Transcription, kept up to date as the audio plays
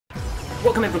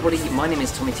Welcome everybody, my name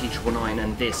is TommyT999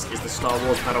 and this is the Star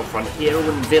Wars Battlefront Hero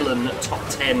and Villain Top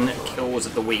 10 Kills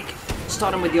of the Week.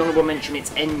 Starting with the honourable mention,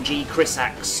 it's NG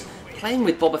Chrysax. Playing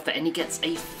with Boba Fett and he gets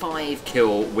a 5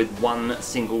 kill with one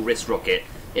single wrist rocket.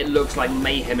 It looks like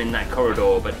mayhem in that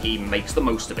corridor, but he makes the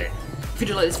most of it. If you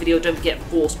do like this video, don't forget,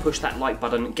 force push that like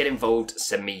button, get involved,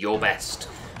 send me your best.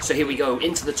 So here we go,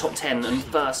 into the top 10, and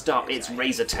first up it's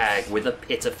Razor Tag with a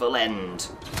pitiful end.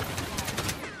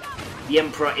 The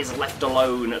Emperor is left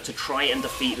alone to try and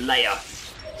defeat Leia.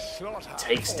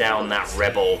 Takes down that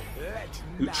rebel,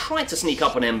 who tried to sneak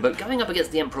up on him, but going up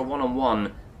against the Emperor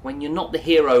one-on-one, when you're not the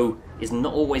hero, is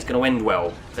not always going to end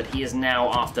well. But he is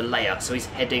now after Leia, so he's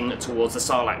heading towards the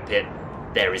Sarlacc pit.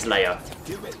 There is Leia.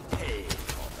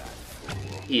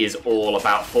 He is all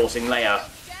about forcing Leia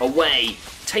away,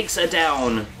 takes her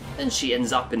down, and she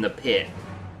ends up in the pit.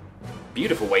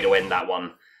 Beautiful way to end that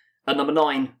one. At number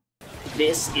 9,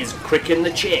 this is Crickin'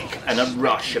 the Chick and a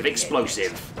rush of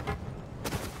explosive.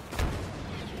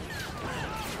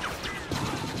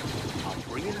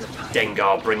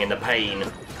 Dengar bringing the pain,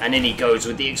 and in he goes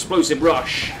with the explosive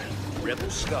rush.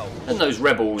 And those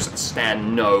rebels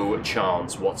stand no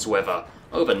chance whatsoever.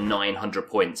 Over 900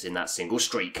 points in that single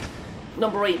streak.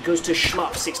 Number 8 goes to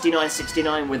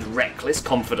Schlup6969 with Reckless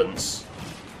Confidence.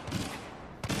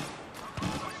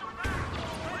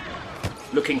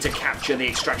 Looking to capture the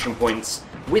extraction points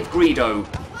with Greedo.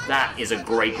 That is a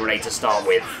great grenade to start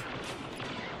with.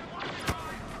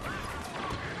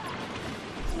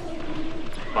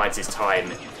 Bides his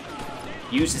time.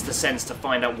 Uses the sense to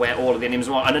find out where all of the enemies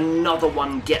are, and another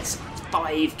one gets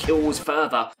 5 kills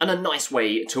further, and a nice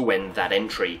way to end that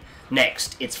entry.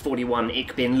 Next, it's 41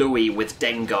 Ikbin Louis with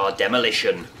Dengar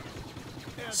Demolition.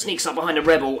 Sneaks up behind a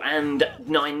rebel, and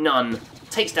 9 Nun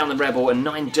takes down the rebel, and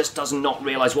 9 just does not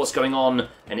realise what's going on,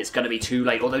 and it's going to be too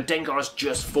late. Although Dengar has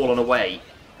just fallen away,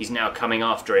 he's now coming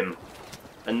after him,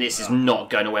 and this is not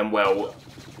going to end well.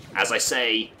 As I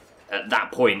say, at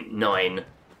that point, 9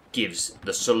 gives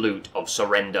the salute of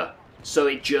surrender. So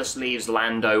it just leaves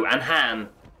Lando and Han.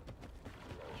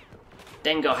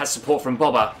 Dengar has support from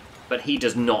Boba, but he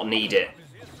does not need it,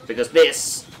 because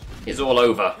this is all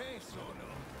over.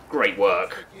 Great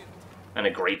work, and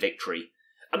a great victory.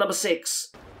 At number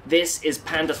 6, this is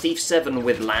Panda Thief 7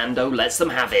 with Lando Lets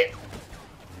Them Have It.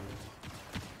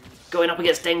 Going up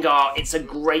against Dengar, it's a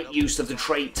great use of the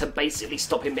trait to basically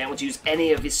stop him being able to use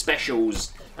any of his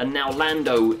specials. And now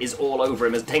Lando is all over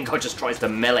him as Dengar just tries to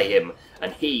melee him.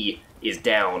 And he is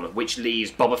down, which leaves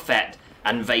Boba Fett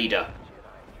and Vader.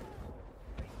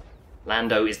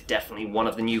 Lando is definitely one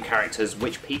of the new characters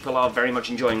which people are very much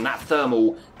enjoying. That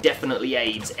thermal definitely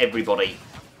aids everybody.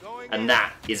 And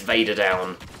that is Vader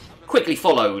down. Quickly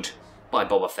followed by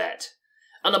Boba Fett.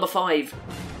 At number 5,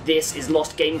 this is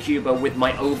Lost Gamecuber with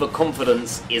My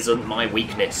Overconfidence Isn't My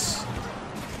Weakness.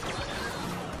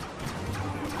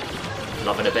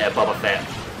 Loving a bit of Boba Fett.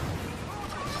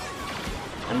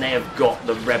 And they have got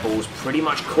the rebels pretty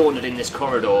much cornered in this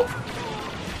corridor.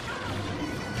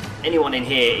 Anyone in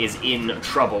here is in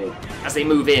trouble. As they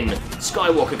move in,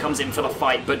 Skywalker comes in for the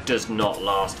fight but does not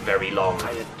last very long.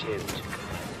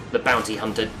 The bounty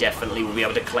hunter definitely will be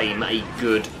able to claim a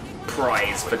good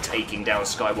prize for taking down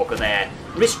Skywalker there.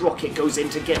 Wrist rocket goes in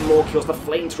to get more kills, the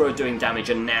flamethrower doing damage,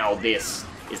 and now this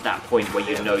is that point where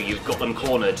you know you've got them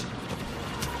cornered.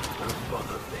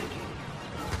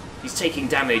 He's taking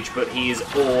damage, but he is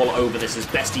all over this as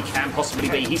best he can possibly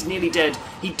be. He's nearly dead.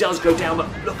 He does go down, but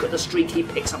look at the streak. He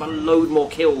picks up a load more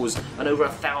kills and over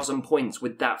 1,000 points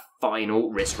with that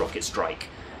final wrist rocket strike.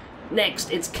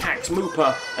 Next, it's Cax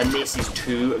Mooper, and this is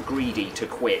too greedy to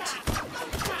quit.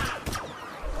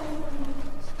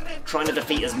 Trying to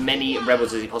defeat as many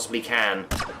rebels as he possibly can.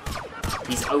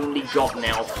 He's only got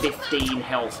now 15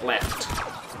 health left.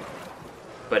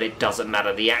 But it doesn't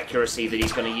matter. The accuracy that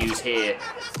he's going to use here,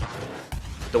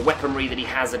 the weaponry that he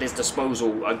has at his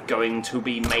disposal are going to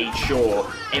be made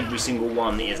sure every single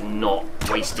one is not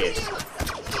wasted.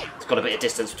 It's got a bit of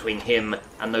distance between him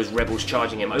and those rebels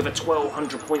charging him. Over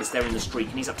 1,200 points there in the streak,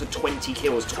 and he's up to 20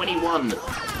 kills. 21! So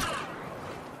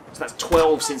that's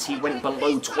 12 since he went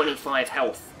below 25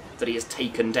 health that he has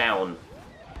taken down.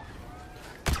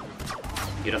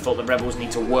 You'd have thought the rebels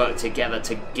need to work together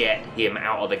to get him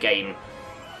out of the game.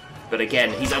 But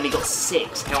again, he's only got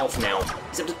 6 health now.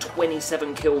 He's up to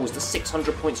 27 kills. The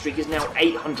 600 point streak is now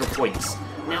 800 points.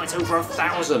 Now it's over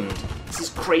 1,000. This is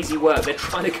crazy work. They're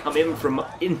trying to come in from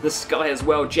in the sky as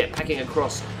well, jetpacking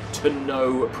across to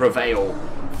no prevail.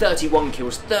 31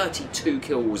 kills, 32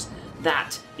 kills.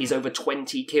 That is over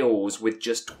 20 kills with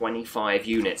just 25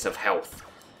 units of health.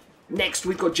 Next,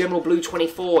 we've got General Blue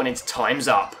 24, and it's Time's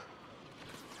Up.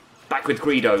 Back with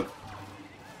Greedo.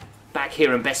 back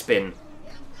here in Bespin.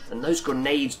 And those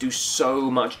grenades do so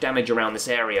much damage around this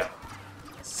area.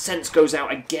 Sense goes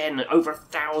out again, over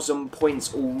 1,000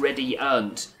 points already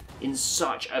earned in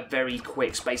such a very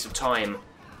quick space of time.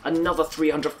 Another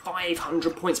 300,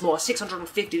 500 points more,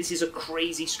 650, this is a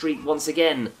crazy streak once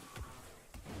again.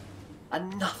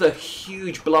 Another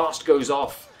huge blast goes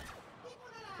off.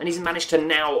 And he's managed to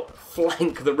now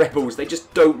flank the rebels. They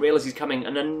just don't realise he's coming.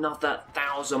 And another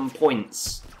 1,000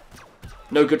 points.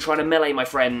 No good trying to melee, my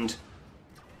friend.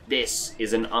 This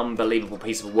is an unbelievable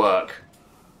piece of work.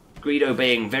 Greedo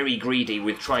being very greedy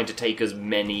with trying to take as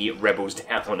many rebels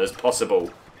down as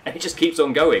possible. And it just keeps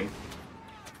on going.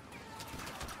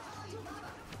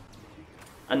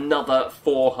 Another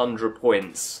 400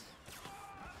 points.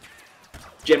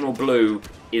 General Blue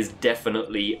is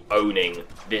definitely owning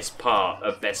this part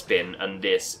of Bespin and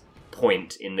this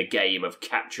point in the game of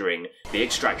capturing the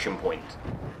extraction point.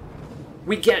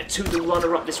 We get to the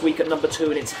runner-up this week at number 2,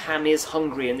 and it's Ham is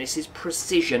Hungry, and this is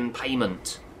Precision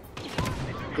Payment.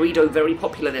 Greedo very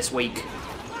popular this week.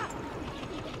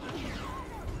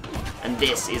 And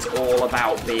this is all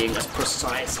about being as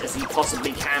precise as he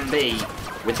possibly can be.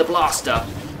 With the blaster,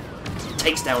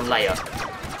 takes down Leia.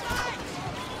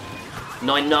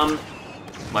 9 Num,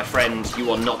 my friend, you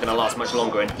are not going to last much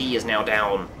longer, and he is now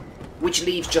down. Which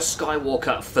leaves just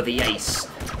Skywalker for the ace.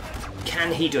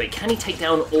 Can he do it? Can he take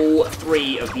down all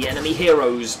 3 of the enemy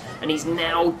heroes? And he's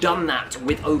now done that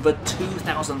with over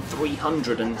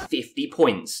 2,350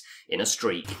 points in a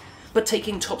streak. But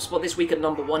taking top spot this week at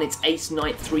number 1, it's Ace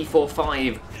Knight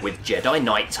 345 with Jedi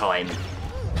Nighttime.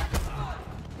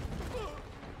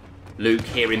 Luke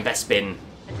here in Bespin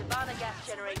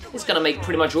is going to make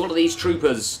pretty much all of these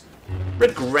troopers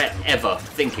regret ever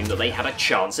thinking that they had a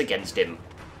chance against him.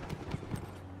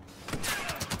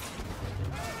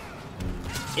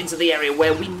 Into the area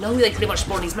where we know they pretty much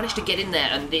spawned. He's managed to get in there,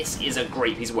 and this is a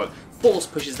great piece of work. Force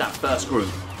pushes that first group.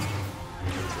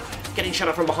 Getting shut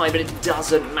up from behind, but it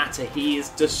doesn't matter. He is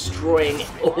destroying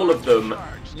all of them,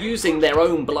 using their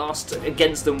own blast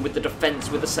against them with the defense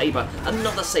with the saber.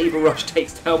 Another saber rush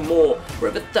takes down more. We're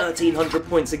over 1,300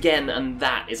 points again, and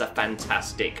that is a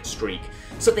fantastic streak.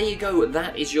 So there you go,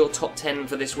 that is your top 10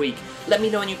 for this week. Let me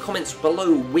know in your comments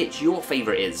below which your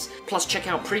favourite is. Plus check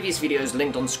out previous videos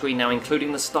linked on screen now,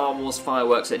 including the Star Wars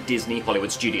fireworks at Disney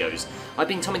Hollywood Studios. I've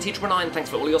been TommyT9, thanks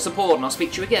for all your support, and I'll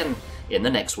speak to you again in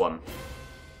the next one.